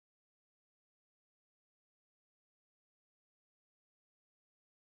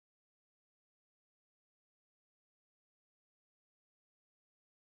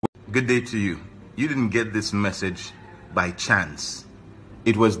Good day to you. You didn't get this message by chance.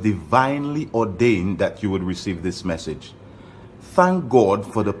 It was divinely ordained that you would receive this message. Thank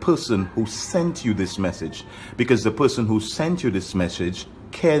God for the person who sent you this message, because the person who sent you this message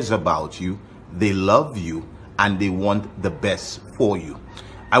cares about you, they love you, and they want the best for you.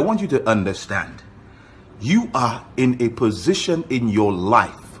 I want you to understand, you are in a position in your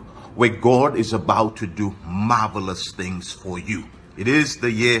life where God is about to do marvelous things for you. It is the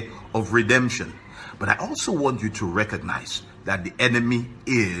year of redemption. But I also want you to recognize that the enemy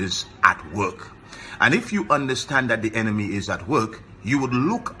is at work. And if you understand that the enemy is at work, you would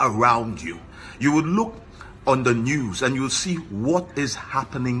look around you. You would look on the news and you'll see what is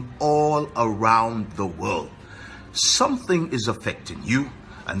happening all around the world. Something is affecting you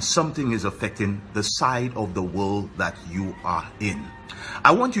and something is affecting the side of the world that you are in.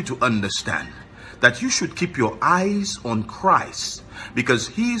 I want you to understand that you should keep your eyes on Christ, because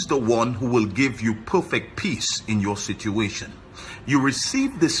He's the one who will give you perfect peace in your situation. You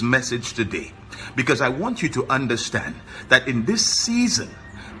receive this message today because I want you to understand that in this season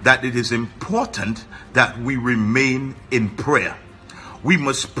that it is important that we remain in prayer. We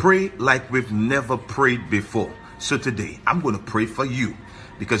must pray like we've never prayed before. So today I'm going to pray for you,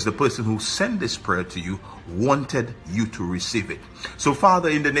 because the person who sent this prayer to you wanted you to receive it. So Father,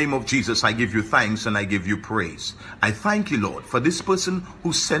 in the name of Jesus, I give you thanks and I give you praise. I thank you, Lord, for this person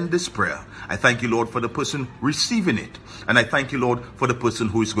who sent this prayer. I thank you, Lord, for the person receiving it. And I thank you, Lord, for the person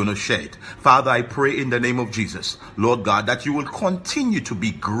who is going to share it. Father, I pray in the name of Jesus, Lord God, that you will continue to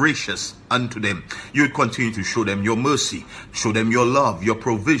be gracious unto them. You will continue to show them your mercy, show them your love, your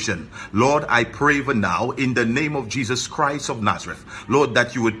provision. Lord, I pray even now in the name of Jesus Christ of Nazareth, Lord,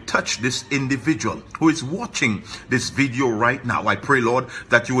 that you would touch this individual who is watching this video right now. I pray, Lord,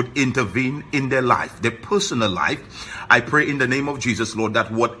 that you would intervene in their life, their personal life. I pray in the name of Jesus, Lord,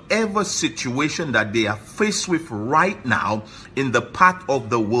 that whatever situation that they are faced with right now in the part of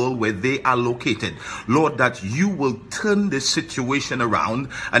the world where they are located, Lord, that you will turn this situation around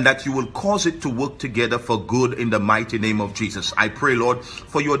and that you will cause it to work together for good in the mighty name of Jesus. I pray, Lord,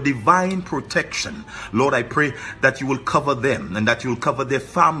 for your divine protection. Lord, I pray that you will cover them and that you will cover their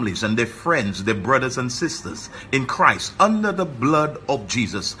families and their friends, their brothers and sisters in Christ under the blood of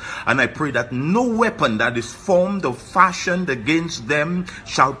Jesus. And I pray that no weapon that is formed or fashioned against them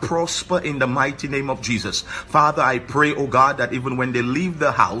shall prosper in the mighty name of Jesus. Father, I pray, oh God, that even when they leave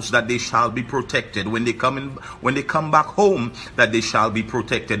the house, that they shall be protected. When they come back home, that they shall be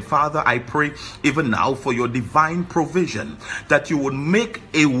protected. Father, I pray even now for your divine provision, that you would make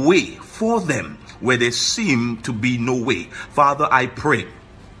a way for them where there seem to be no way. Father, I pray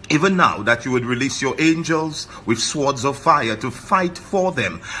even now that you would release your angels with swords of fire to fight for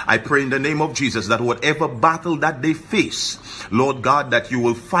them. I pray in the name of Jesus that whatever battle that they face, Lord God, that you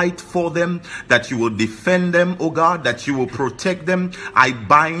will fight for them, that you will defend them, oh God, that you will protect them. I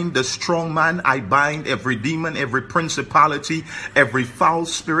bind the strong man. I bind every demon, every principality, every foul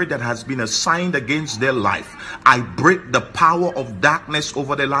spirit that has been assigned against their life. I break the power of darkness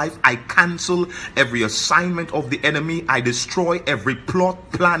over their life. I cancel every assignment of the enemy. I destroy every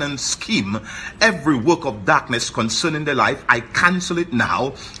plot, plan, and scheme, every work of darkness concerning their life. I cancel it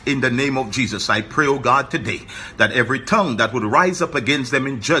now in the name of Jesus. I pray, oh God, today that every tongue that would rise up against them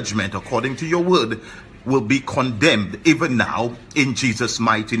in judgment according to your word will be condemned even now in Jesus'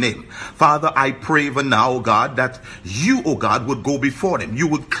 mighty name. Father, I pray even now, oh God, that you, oh God, would go before them. You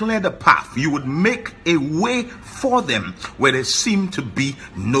would clear the path. You would make a way for them where there seemed to be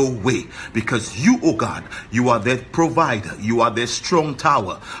no way, because you, oh God, you are their provider. You are their strong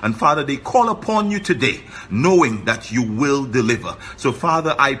tower. And Father, they call upon you today knowing that you will deliver. So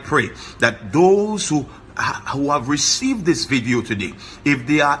Father, I pray that those who have received this video today, if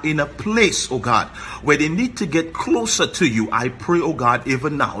they are in a place, oh God, where they need to get closer to you, I pray, oh God,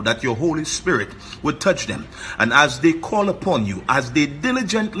 even now that your Holy Spirit would touch them. And as they call upon you, as they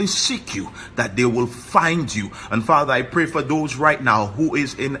diligently seek you, that they will find you. And Father, I pray for those right now who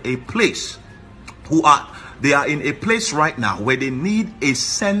is in a place, they are in a place right now where they need a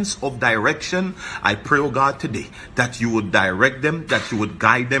sense of direction. I pray, oh God, today that you would direct them, that you would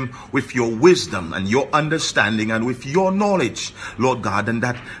guide them with your wisdom and your understanding and with your knowledge, Lord God, and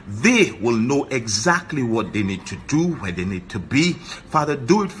that they will know exactly what they need to do, where they need to be. Father,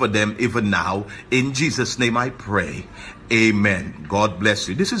 do it for them even now. In Jesus' name I pray. Amen. God bless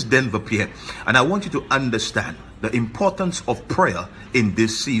you. This is Denver Pierre, and I want you to understand the importance of prayer in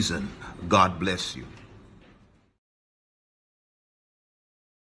this season. God bless you.